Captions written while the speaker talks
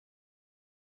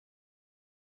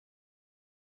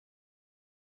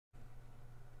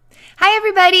Hi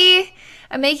everybody!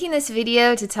 I'm making this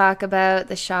video to talk about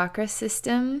the chakra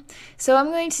system. So I'm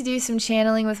going to do some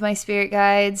channeling with my spirit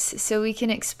guides so we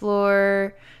can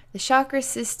explore the chakra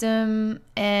system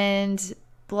and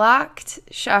blocked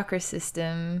chakra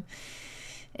system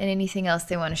and anything else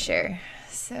they want to share.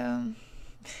 So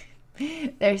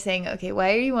they're saying, okay,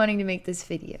 why are you wanting to make this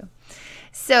video?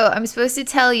 So I'm supposed to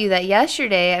tell you that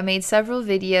yesterday I made several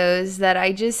videos that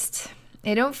I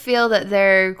don't feel that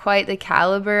they're quite the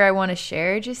caliber I want to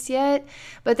share just yet,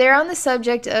 but they're on the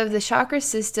subject of the chakra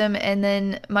system and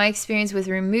then my experience with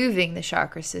removing the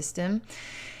chakra system,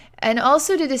 and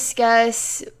also to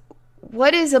discuss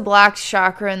what is a blocked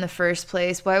chakra in the first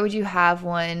place. Why would you have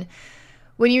one?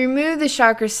 When you remove the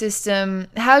chakra system,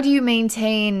 how do you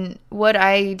maintain what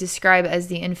I describe as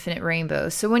the infinite rainbow?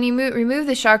 So when you remove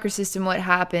the chakra system, what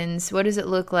happens? What does it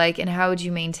look like? And how would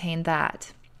you maintain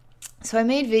that? So I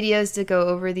made videos to go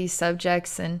over these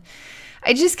subjects, and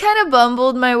I just kind of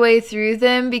bumbled my way through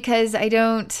them because I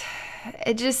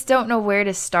just don't know where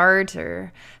to start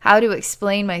or how to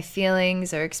explain my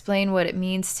feelings or explain what it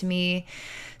means to me.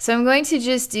 So I'm going to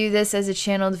just do this as a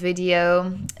channeled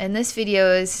video, and this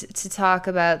video is to talk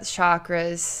about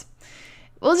chakras.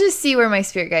 We'll just see where my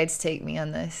spirit guides take me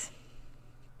on this.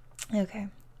 Okay.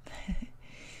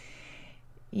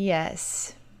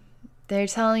 Yes. They're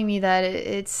telling me that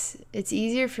it's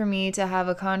easier for me to have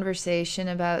a conversation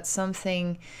about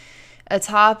something, a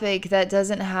topic that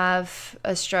doesn't have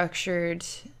a structured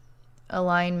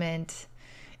alignment.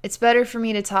 It's better for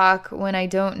me to talk when I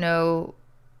don't know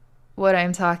what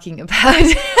I'm talking about.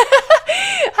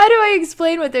 How do I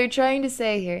explain what they're trying to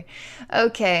say here?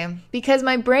 Okay, because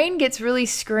my brain gets really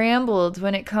scrambled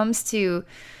when it comes to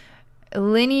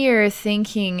linear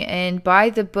thinking and by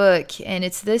the book, and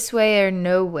it's this way or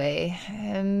no way,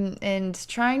 and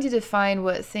trying to define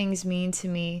what things mean to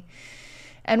me.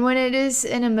 And when it is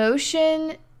an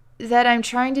emotion that I'm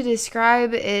trying to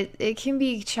describe, it can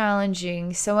be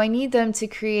challenging. So I need them to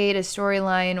create a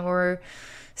storyline or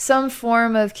some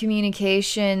form of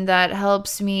communication that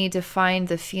helps me define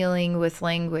the feeling with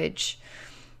language.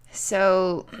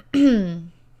 So,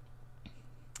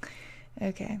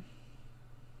 okay.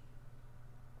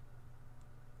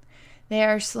 They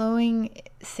are slowing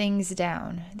things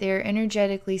down. They are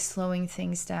energetically slowing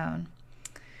things down.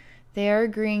 They are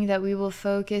agreeing that we will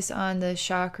focus on the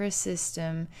chakra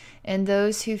system and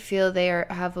those who feel they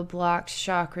have a blocked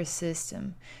chakra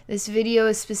system. This video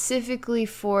is specifically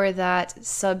for that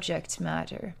subject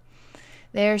matter.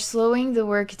 They are slowing the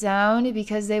work down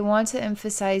because they want to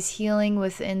emphasize healing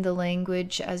within the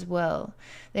language as well.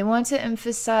 They want to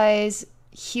emphasize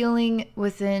healing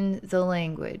within the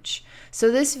language. So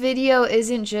this video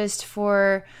isn't just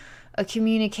for a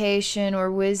communication or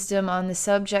wisdom on the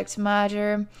subject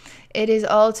matter. It is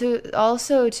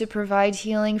also to provide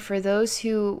healing for those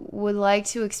who would like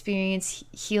to experience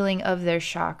healing of their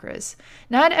chakras.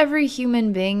 Not every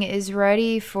human being is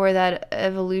ready for that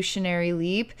evolutionary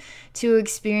leap to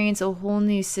experience a whole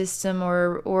new system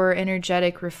or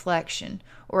energetic reflection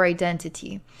or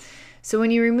identity. So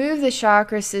when you remove the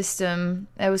chakra system,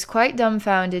 I was quite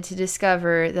dumbfounded to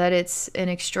discover that it's an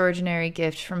extraordinary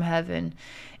gift from heaven.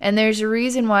 And there's a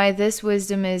reason why this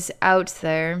wisdom is out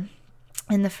there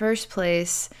in the first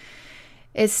place.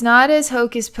 It's not as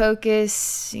hocus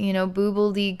pocus,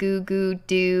 boobledy goo goo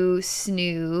doo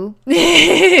snoo,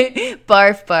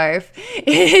 barf barf.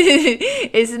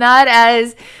 It's not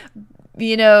as,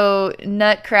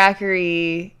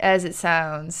 nutcrackery as it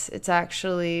sounds. It's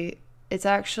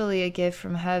actually a gift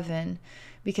from heaven,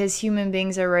 because human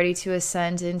beings are ready to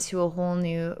ascend into a whole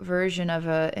new version of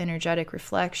an energetic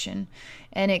reflection.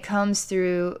 And it comes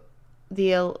through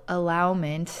the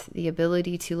allowment, the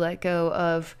ability to let go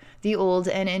of the old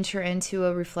and enter into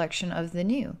a reflection of the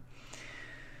new.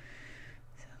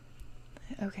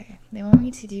 Okay, they want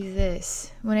me to do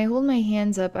this. When I hold my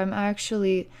hands up, I'm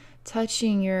actually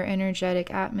touching your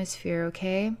energetic atmosphere,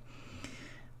 okay?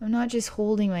 I'm not just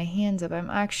holding my hands up. I'm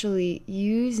actually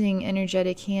using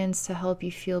energetic hands to help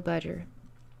you feel better.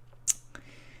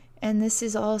 And this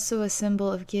is also a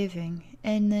symbol of giving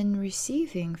and then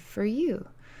receiving for you.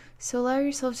 So allow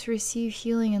yourself to receive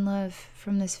healing and love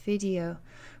from this video.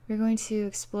 We're going to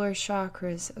explore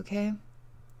chakras, okay?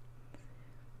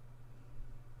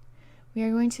 We are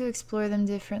going to explore them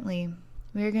differently.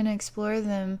 We are going to explore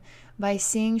them by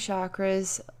seeing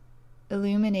chakras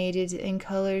illuminated in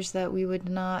colors that we would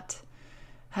not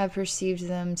have perceived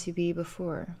them to be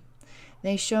before.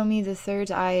 They show me the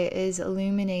third eye is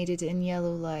illuminated in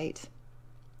yellow light.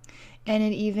 And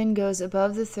it even goes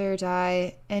above the third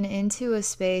eye and into a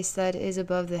space that is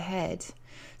above the head.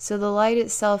 So the light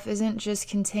itself isn't just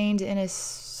contained in a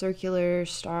circular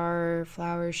star or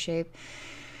flower shape.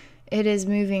 It is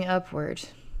moving upward.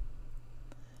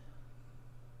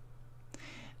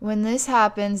 When this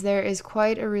happens, there is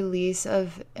quite a release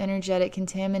of energetic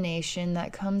contamination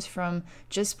that comes from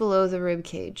just below the rib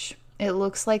cage. It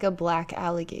looks like a black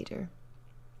alligator.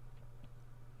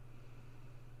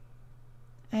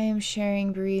 I am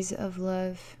sharing breeze of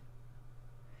love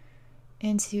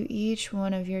into each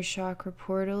one of your chakra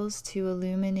portals to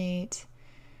illuminate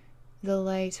the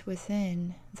light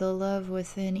within, the love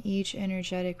within each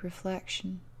energetic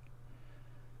reflection,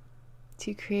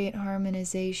 to create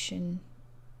harmonization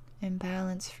and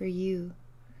balance for you.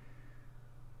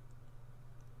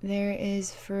 There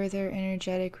is further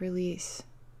energetic release,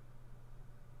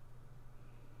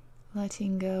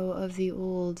 letting go of the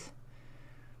old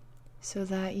so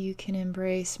that you can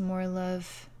embrace more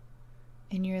love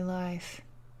in your life.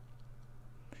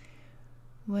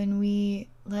 When we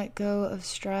let go of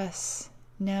stress,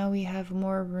 now we have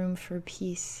more room for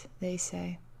peace, they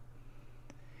say.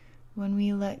 When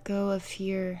we let go of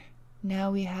fear,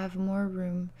 now we have more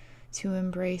room to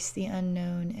embrace the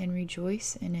unknown and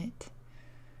rejoice in it.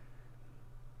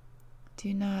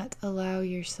 Do not allow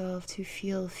yourself to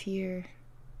feel fear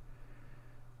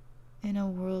in a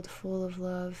world full of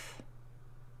love.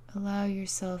 Allow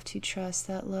yourself to trust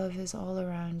that love is all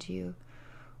around you,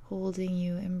 holding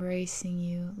you, embracing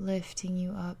you, lifting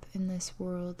you up in this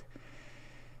world,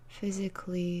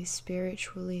 physically,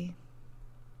 spiritually.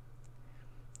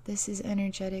 This is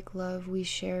energetic love we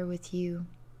share with you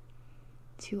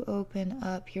to open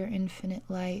up your infinite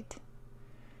light,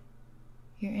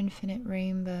 your infinite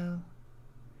rainbow,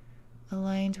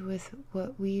 aligned with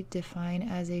what we define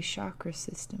as a chakra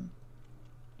system.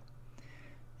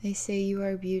 They say you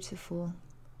are beautiful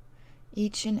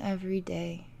each and every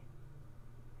day.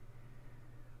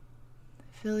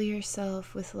 Fill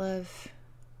yourself with love.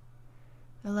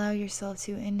 Allow yourself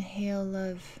to inhale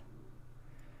love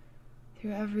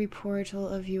through every portal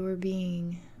of your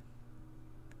being.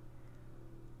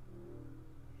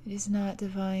 It is not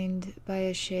defined by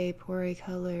a shape or a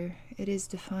color. It is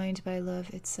defined by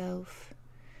love itself.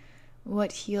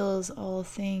 What heals all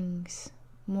things?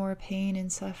 More pain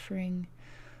and suffering?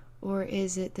 Or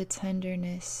is it the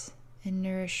tenderness and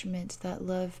nourishment that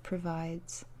love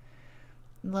provides?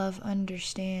 Love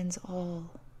understands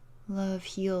all. Love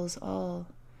heals all.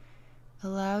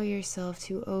 Allow yourself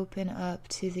to open up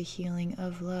to the healing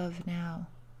of love now.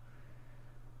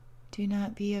 Do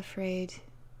not be afraid.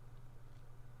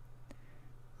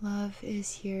 Love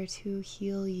is here to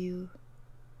heal you,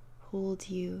 hold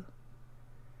you.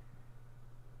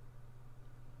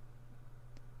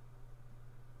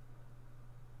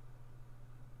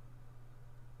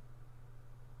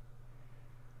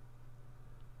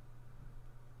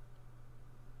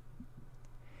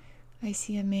 I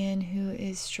see a man who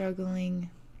is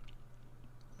struggling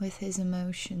with his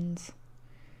emotions.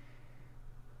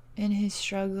 In his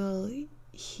struggle,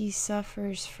 he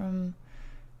suffers from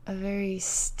a very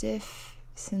stiff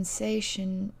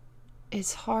sensation.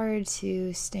 It's hard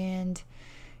to stand.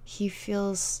 He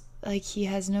feels like he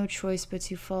has no choice but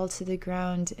to fall to the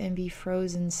ground and be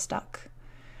frozen, stuck.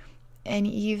 And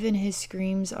even his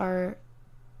screams are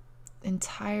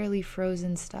entirely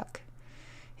frozen, stuck.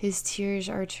 His tears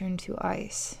are turned to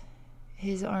ice.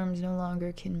 His arms no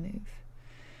longer can move.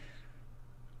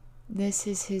 This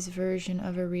is his version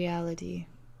of a reality.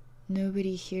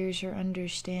 Nobody hears or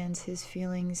understands his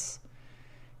feelings,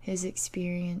 his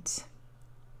experience.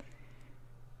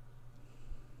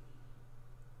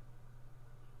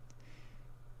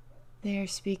 They are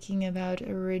speaking about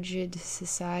a rigid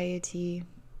society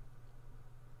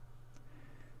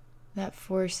that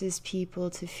forces people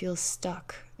to feel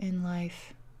stuck in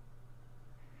life.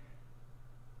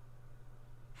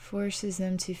 Forces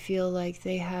them to feel like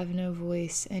they have no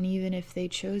voice, and even if they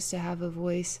chose to have a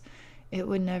voice, it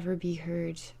would never be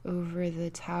heard over the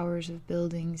towers of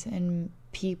buildings and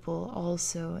people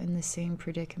also in the same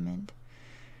predicament.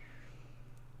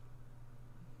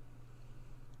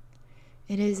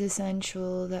 It is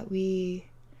essential that we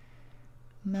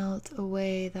melt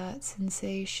away that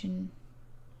sensation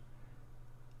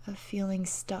of feeling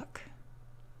stuck.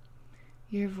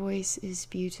 Your voice is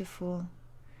beautiful.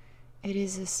 It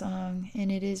is a song,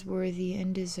 and it is worthy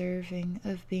and deserving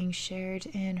of being shared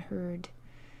and heard,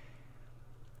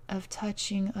 of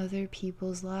touching other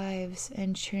people's lives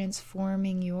and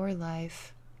transforming your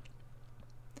life.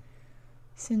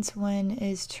 Since when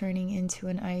is turning into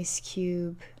an ice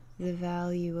cube the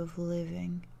value of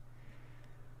living?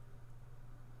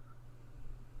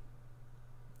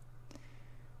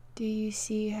 Do you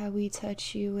see how we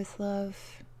touch you with love?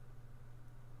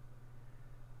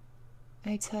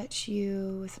 I touch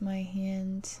you with my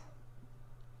hand,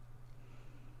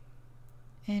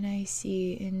 and I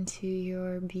see into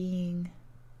your being.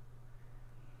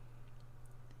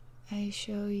 I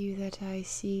show you that I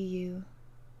see you.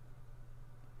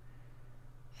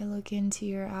 I look into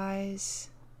your eyes.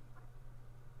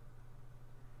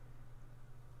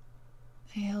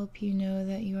 I help you know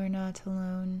that you are not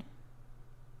alone.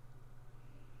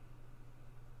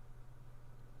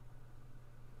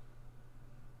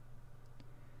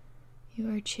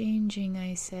 You are changing,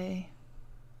 I say.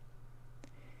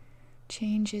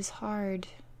 Change is hard.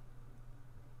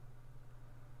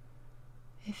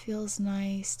 It feels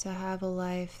nice to have a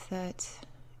life that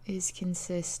is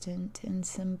consistent and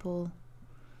simple,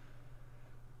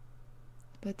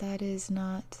 but that is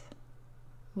not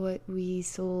what we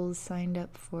souls signed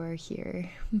up for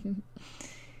here.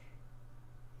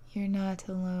 You're not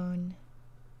alone.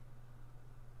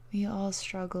 We all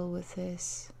struggle with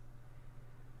this.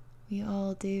 We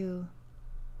all do.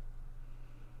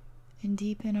 And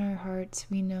deep in our hearts,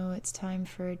 we know it's time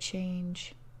for a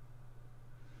change.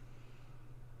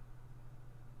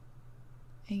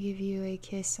 I give you a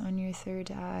kiss on your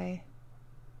third eye.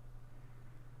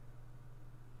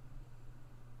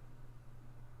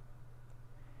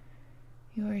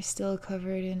 You are still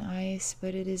covered in ice,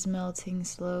 but it is melting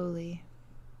slowly.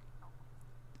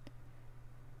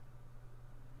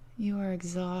 You are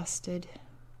exhausted,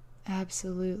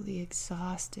 absolutely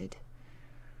exhausted.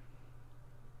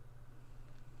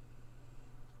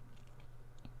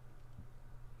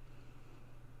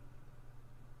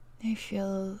 I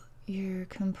feel your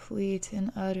complete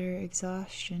and utter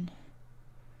exhaustion.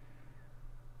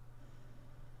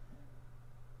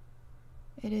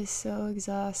 It is so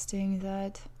exhausting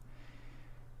that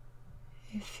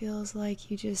it feels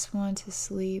like you just want to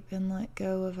sleep and let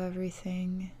go of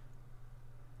everything.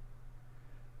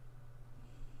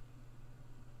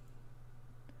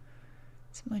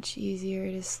 It's much easier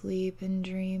to sleep and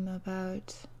dream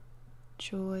about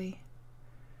joy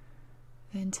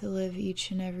than to live each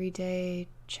and every day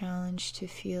challenged to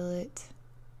feel it.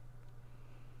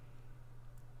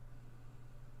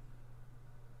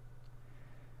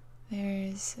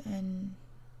 There's an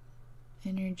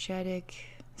energetic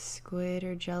squid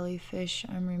or jellyfish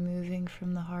I'm removing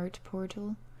from the heart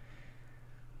portal.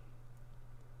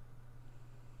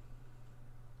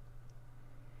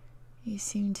 You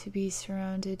seem to be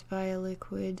surrounded by a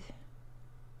liquid.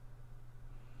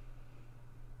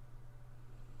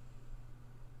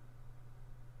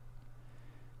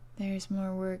 There's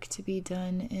more work to be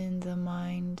done in the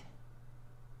mind.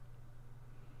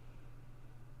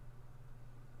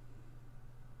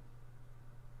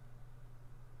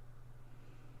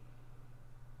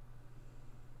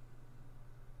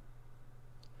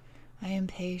 I am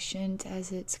patient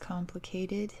as it's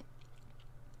complicated.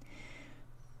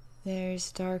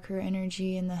 There's darker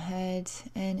energy in the head,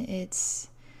 and it's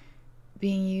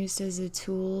being used as a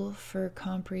tool for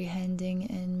comprehending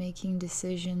and making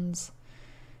decisions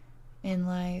in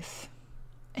life.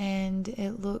 And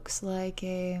it looks like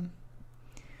a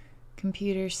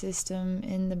computer system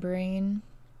in the brain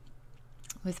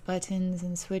with buttons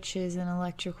and switches and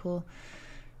electrical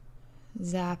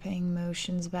zapping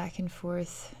motions back and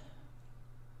forth.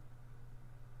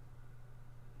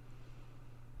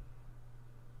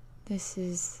 This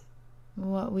is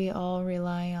what we all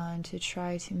rely on to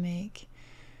try to make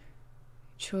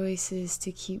choices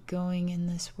to keep going in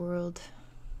this world.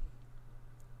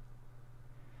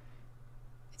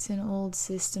 It's an old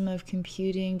system of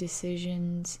computing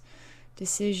decisions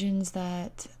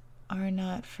that are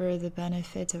not for the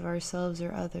benefit of ourselves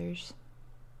or others.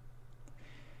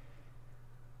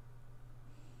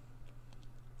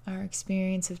 Our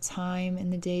experience of time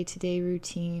and the day-to-day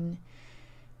routine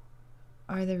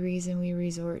are the reason we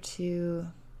resort to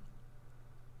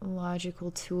a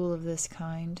logical tool of this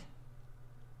kind.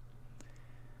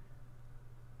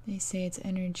 They say it's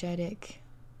energetic,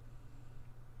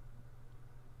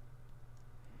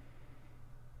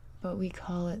 but we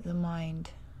call it the mind,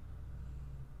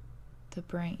 the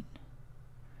brain.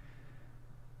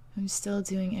 I'm still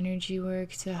doing energy work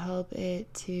to help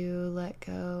it to let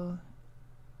go.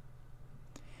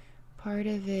 Part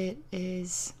of it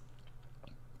is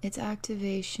its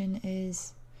activation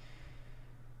is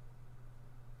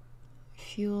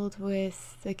fueled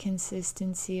with the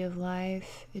consistency of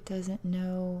life. It doesn't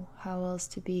know how else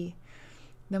to be.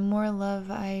 The more love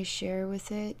I share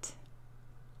with it,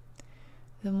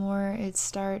 the more it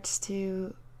starts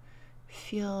to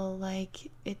feel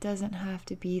like it doesn't have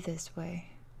to be this way.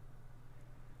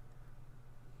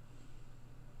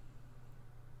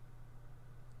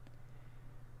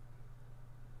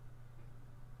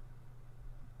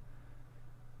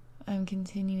 I'm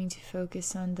continuing to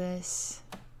focus on this.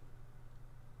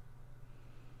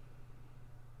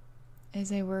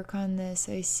 As I work on this,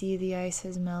 I see the ice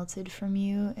has melted from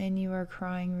you and you are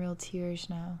crying real tears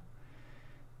now.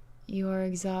 You are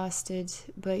exhausted,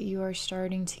 but you are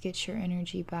starting to get your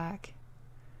energy back.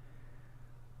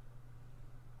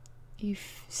 You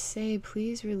say,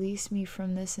 please release me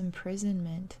from this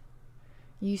imprisonment.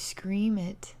 You scream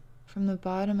it from the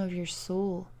bottom of your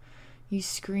soul. You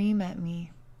scream at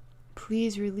me,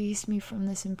 please release me from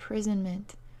this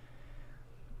imprisonment.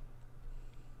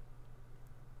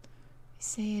 You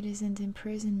say it isn't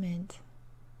imprisonment.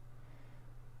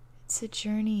 It's a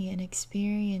journey, an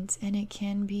experience, and it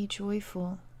can be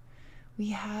joyful.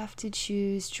 We have to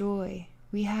choose joy.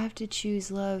 We have to choose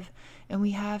love, and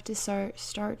we have to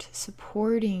start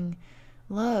supporting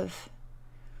love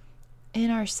in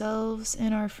ourselves,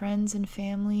 in our friends and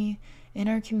family, in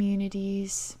our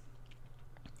communities.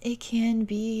 It can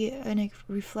be a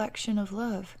reflection of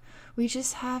love. We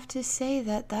just have to say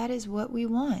that that is what we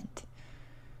want.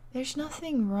 There's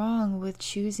nothing wrong with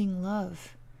choosing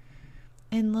love.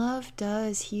 And love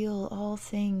does heal all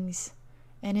things,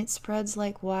 and it spreads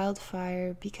like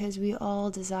wildfire because we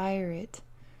all desire it.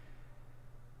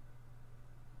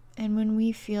 And when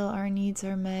we feel our needs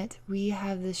are met, we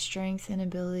have the strength and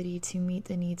ability to meet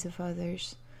the needs of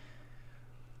others.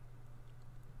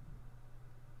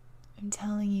 I'm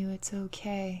telling you, it's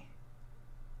okay.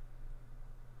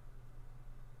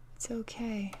 It's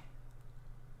okay.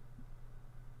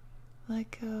 Let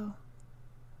go.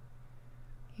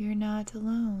 You're not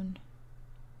alone.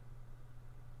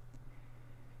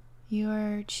 You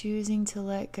are choosing to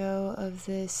let go of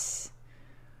this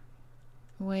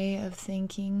way of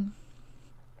thinking.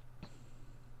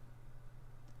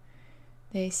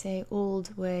 They say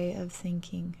old way of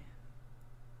thinking.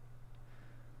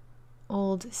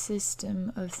 Old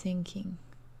system of thinking.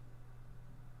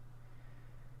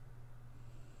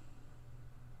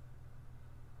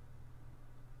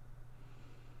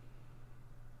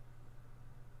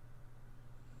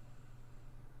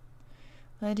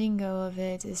 Letting go of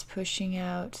it is pushing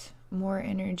out more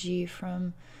energy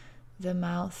from the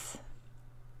mouth.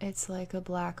 It's like a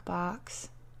black box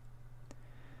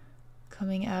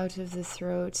coming out of the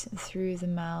throat through the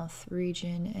mouth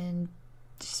region and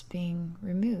just being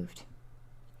removed.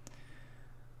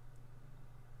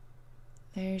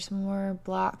 There's more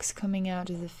blocks coming out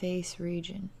of the face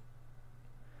region.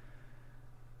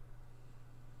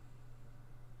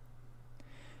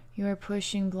 You are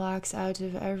pushing blocks out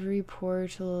of every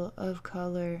portal of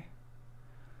color,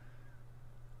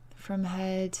 from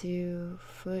head to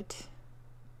foot,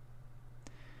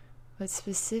 but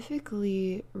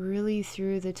specifically really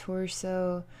through the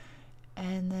torso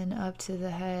and then up to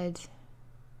the head,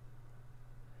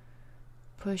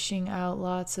 pushing out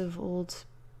lots of old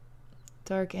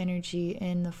dark energy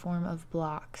in the form of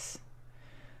blocks.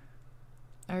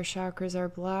 Our chakras are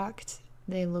blocked.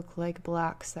 They look like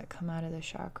blocks that come out of the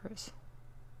chakras.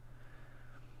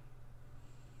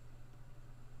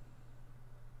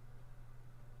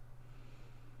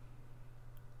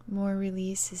 More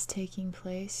release is taking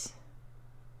place.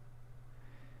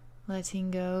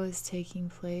 Letting go is taking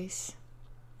place.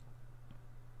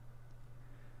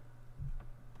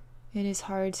 It is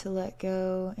hard to let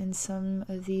go, and some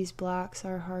of these blocks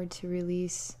are hard to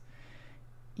release.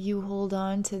 You hold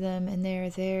on to them, and they are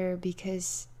there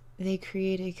because they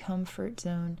create a comfort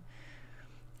zone,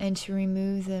 and to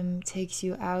remove them takes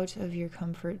you out of your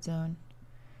comfort zone.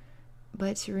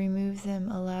 But to remove them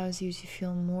allows you to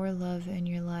feel more love in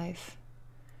your life,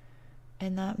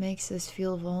 and that makes us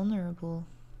feel vulnerable.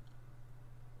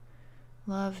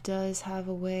 Love does have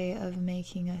a way of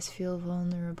making us feel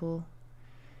vulnerable.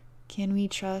 Can we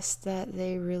trust that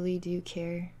they really do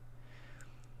care?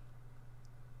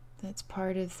 That's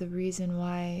part of the reason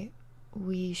why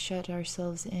we shut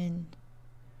ourselves in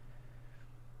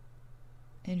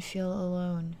and feel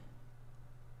alone.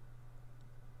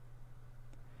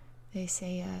 They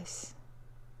say yes.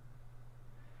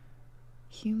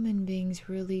 Human beings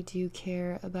really do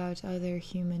care about other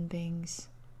human beings.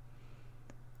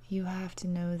 You have to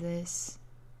know this.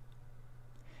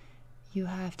 You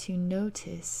have to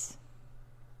notice.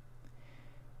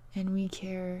 And we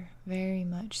care very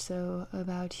much so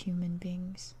about human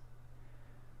beings.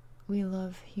 We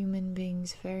love human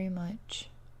beings very much,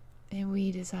 and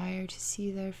we desire to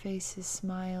see their faces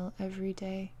smile every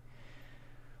day.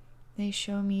 They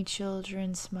show me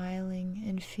children smiling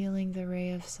and feeling the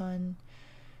ray of sun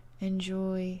and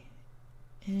joy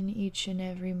in each and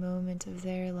every moment of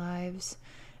their lives,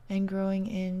 and growing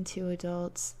into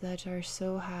adults that are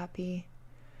so happy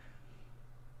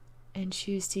and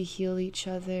choose to heal each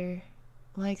other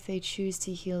like they choose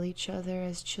to heal each other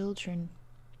as children.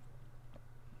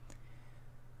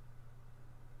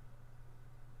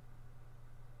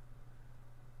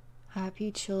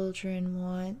 Happy children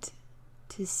want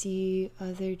to see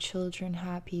other children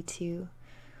happy too,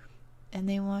 and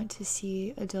they want to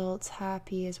see adults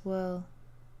happy as well.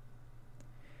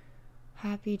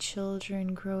 Happy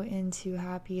children grow into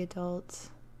happy adults.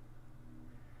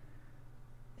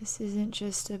 This isn't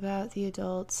just about the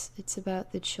adults, it's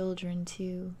about the children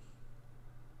too.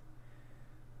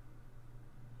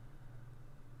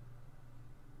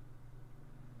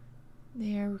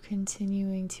 They are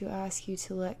continuing to ask you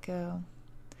to let go.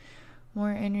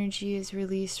 More energy is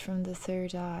released from the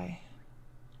third eye.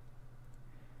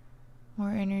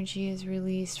 More energy is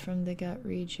released from the gut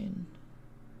region.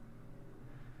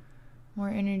 More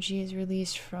energy is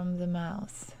released from the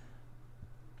mouth.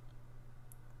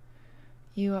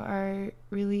 You are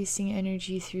releasing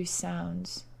energy through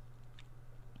sounds.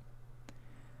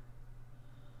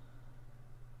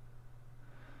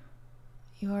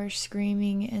 You are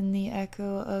screaming, and the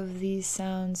echo of these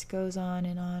sounds goes on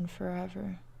and on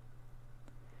forever.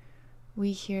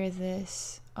 We hear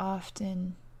this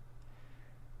often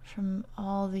from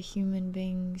all the human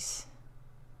beings.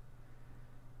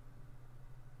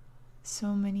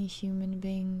 So many human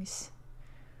beings,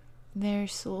 their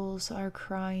souls are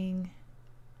crying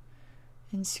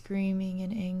and screaming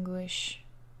in anguish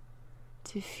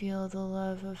to feel the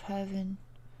love of heaven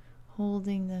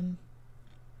holding them.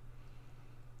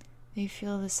 They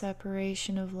feel the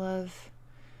separation of love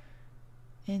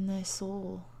in the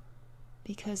soul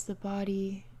because the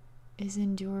body is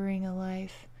enduring a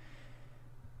life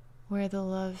where the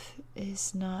love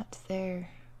is not there.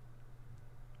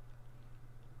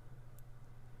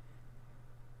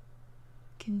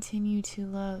 Continue to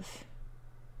love.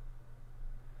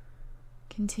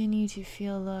 Continue to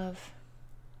feel love.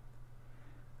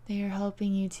 They are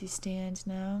helping you to stand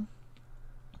now.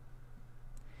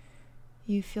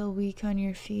 You feel weak on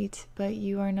your feet, but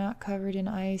you are not covered in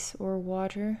ice or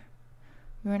water.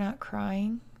 You are not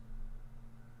crying.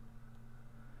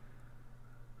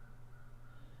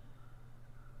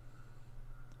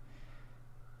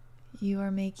 You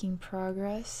are making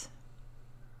progress.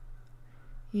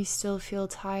 You still feel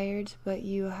tired, but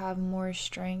you have more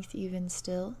strength even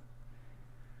still.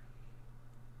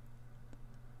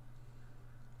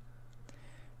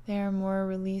 There are more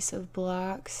release of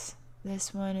blocks.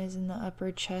 This one is in the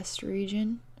upper chest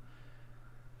region.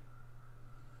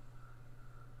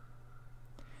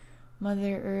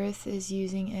 Mother Earth is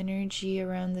using energy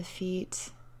around the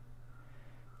feet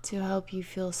to help you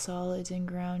feel solid and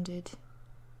grounded.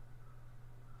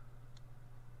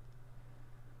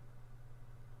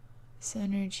 This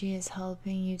energy is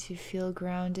helping you to feel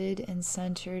grounded and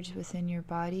centered within your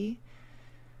body,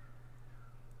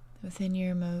 within your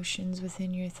emotions,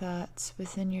 within your thoughts,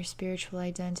 within your spiritual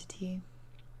identity.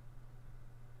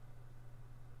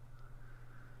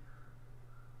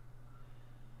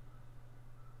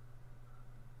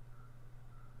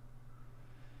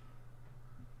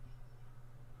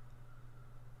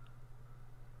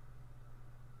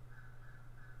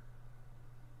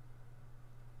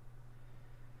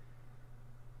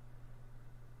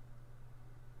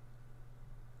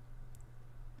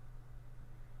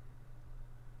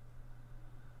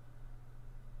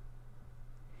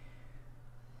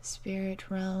 Spirit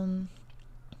realm,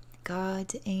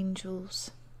 God,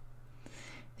 angels,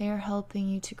 they are helping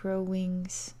you to grow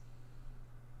wings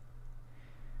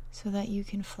so that you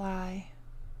can fly.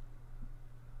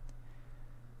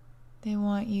 They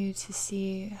want you to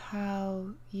see how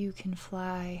you can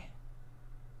fly.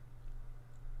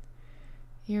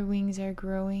 Your wings are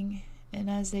growing, and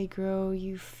as they grow,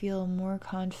 you feel more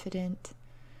confident,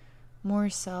 more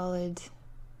solid,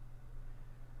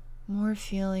 more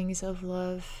feelings of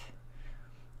love,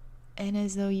 and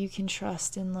as though you can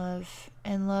trust in love,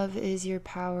 and love is your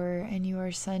power, and you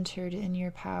are centered in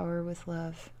your power with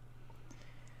love.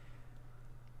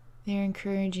 They're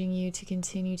encouraging you to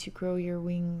continue to grow your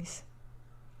wings,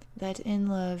 that in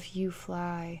love you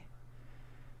fly.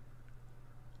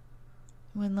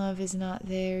 When love is not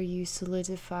there, you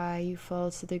solidify, you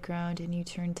fall to the ground, and you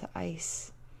turn to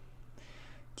ice.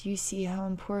 Do you see how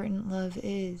important love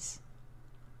is?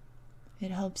 It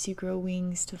helps you grow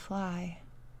wings to fly.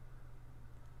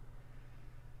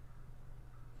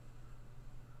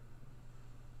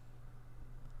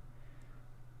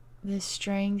 The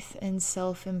strength and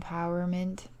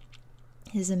self-empowerment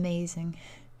is amazing.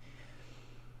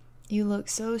 You look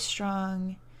so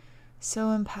strong, so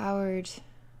empowered.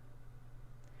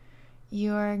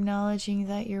 You are acknowledging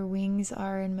that your wings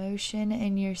are in motion,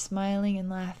 and you're smiling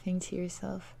and laughing to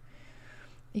yourself.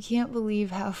 You can't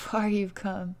believe how far you've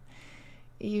come.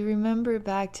 You remember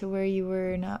back to where you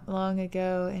were not long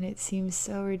ago, and it seems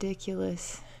so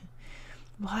ridiculous.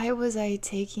 Why was I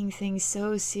taking things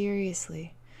so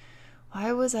seriously?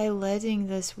 Why was I letting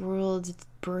this world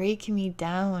break me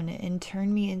down and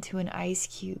turn me into an ice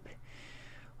cube?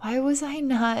 Why was I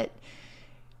not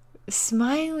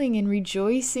smiling and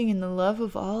rejoicing in the love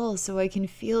of all so I can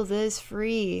feel this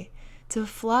free to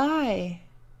fly,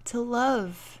 to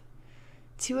love,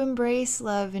 to embrace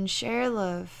love and share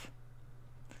love,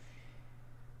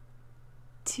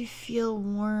 to feel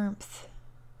warmth,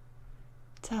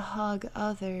 to hug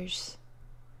others,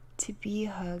 to be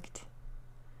hugged,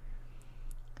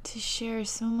 to share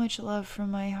so much love from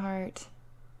my heart,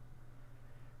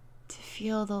 to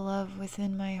feel the love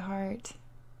within my heart,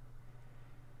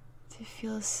 to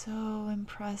feel so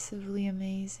impressively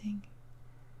amazing,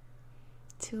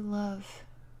 to love,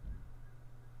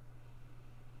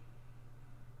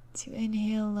 to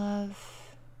inhale love,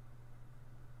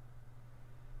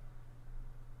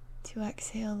 to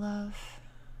exhale love,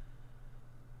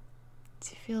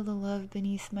 to feel the love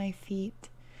beneath my feet,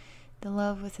 the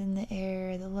love within the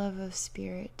air, the love of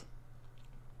spirit,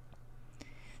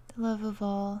 the love of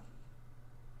all,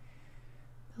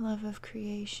 the love of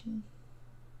creation.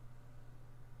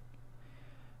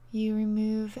 You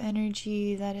remove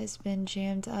energy that has been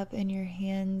jammed up in your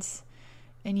hands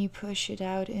and you push it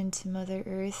out into Mother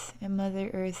Earth, and Mother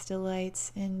Earth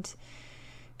delights in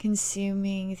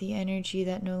consuming the energy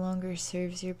that no longer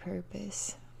serves your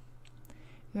purpose.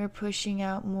 You are pushing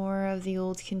out more of the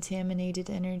old contaminated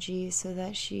energy so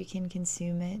that she can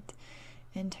consume it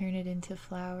and turn it into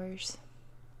flowers.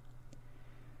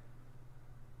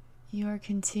 You are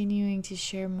continuing to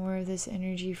share more of this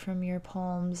energy from your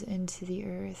palms into the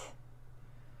earth.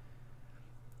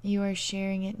 You are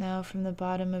sharing it now from the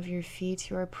bottom of your feet.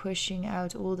 You are pushing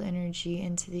out old energy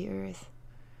into the earth.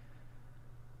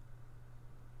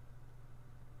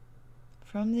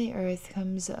 From the earth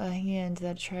comes a hand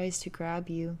that tries to grab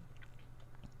you.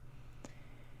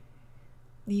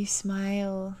 You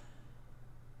smile.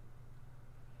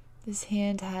 This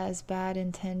hand has bad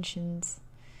intentions,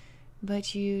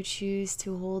 but you choose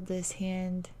to hold this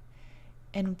hand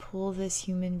and pull this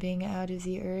human being out of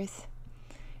the earth,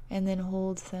 and then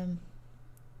hold them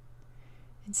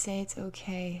and say, it's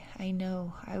okay, I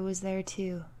know, I was there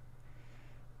too.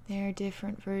 There are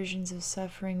different versions of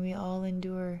suffering we all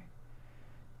endure.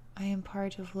 I am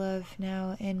part of love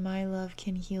now, and my love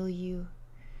can heal you.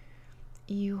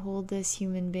 You hold this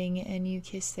human being and you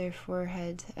kiss their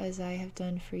forehead as I have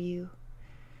done for you.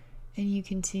 And you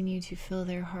continue to fill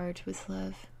their heart with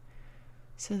love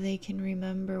so they can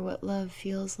remember what love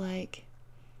feels like,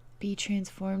 be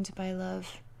transformed by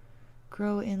love,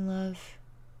 grow in love,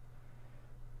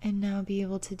 and now be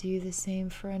able to do the same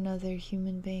for another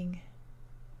human being.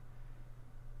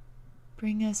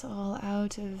 Bring us all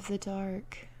out of the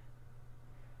dark.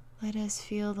 Let us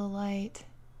feel the light.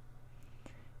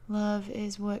 Love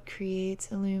is what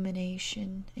creates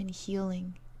illumination and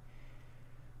healing.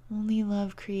 Only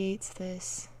love creates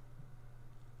this.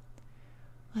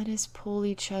 Let us pull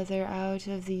each other out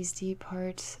of these deep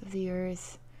parts of the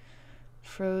earth,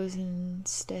 frozen,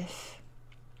 stiff.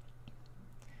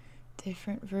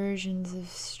 Different versions of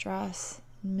stress,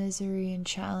 and misery, and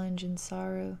challenge, and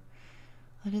sorrow.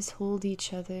 Let us hold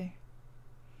each other.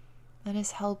 Let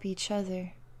us help each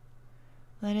other.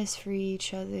 Let us free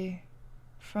each other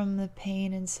from the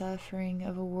pain and suffering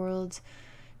of a world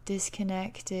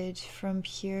disconnected from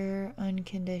pure,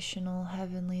 unconditional,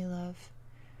 heavenly love.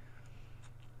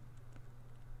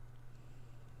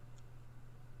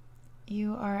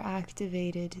 You are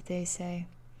activated, they say.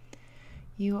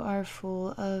 You are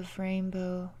full of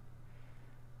rainbow,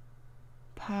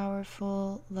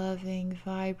 powerful, loving,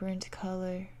 vibrant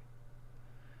color.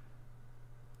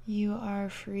 You are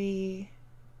free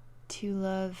to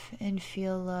love and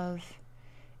feel love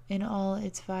in all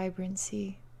its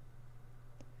vibrancy.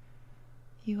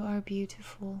 You are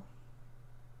beautiful.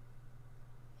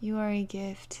 You are a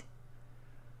gift.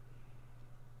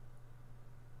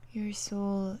 Your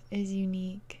soul is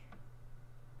unique.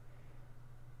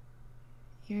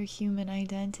 Your human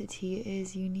identity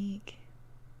is unique.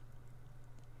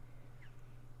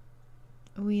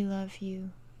 We love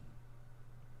you.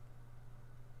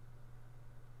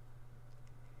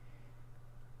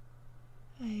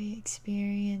 I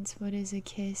experience what is a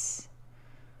kiss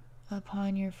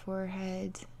upon your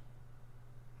forehead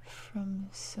from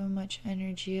so much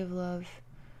energy of love,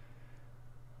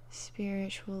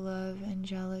 spiritual love,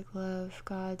 angelic love,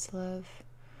 God's love,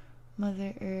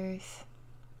 Mother Earth,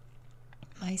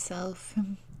 myself,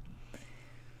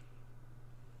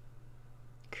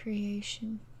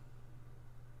 creation.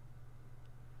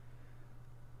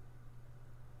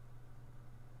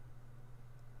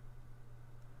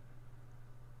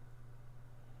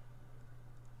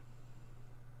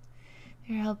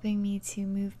 They're helping me to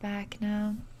move back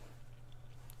now.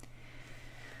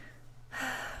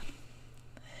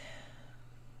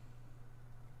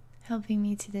 Helping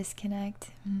me to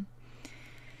disconnect.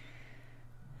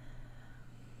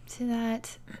 So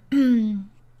that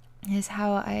is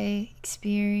how I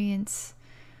experience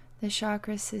the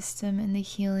chakra system and the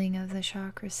healing of the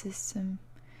chakra system.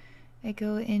 I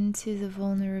go into the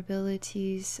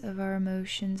vulnerabilities of our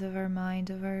emotions, of our mind,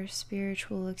 of our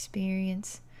spiritual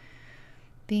experience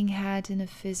being had in a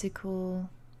physical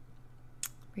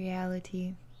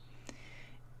reality.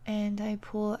 And I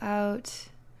pull out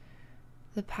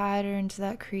the patterns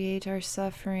that create our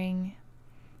suffering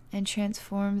and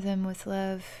transform them with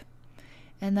love.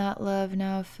 And that love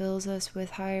now fills us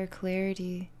with higher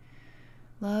clarity.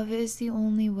 Love is the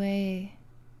only way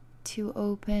to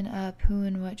open up who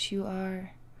and what you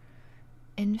are.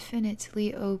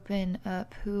 Infinitely open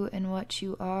up who and what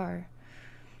you are.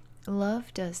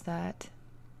 Love does that.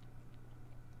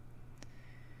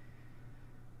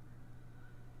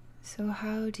 So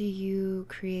how do you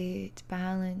create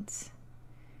balance?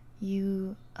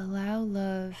 You allow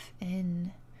love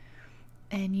in,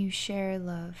 and you share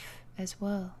love as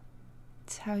well.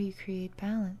 It's how you create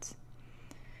balance.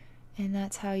 And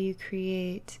that's how you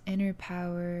create inner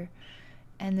power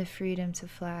and the freedom to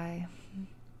fly.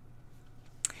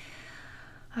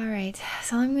 Alright,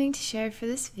 that's all I'm going to share for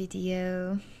this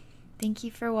video. Thank you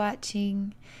for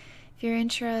watching. If you're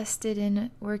interested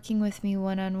in working with me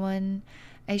one-on-one,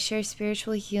 I share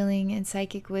spiritual healing and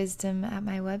psychic wisdom at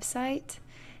my website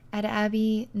at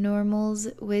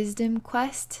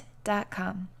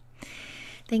abbynormalswisdomquest.com.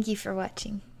 Thank you for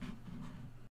watching.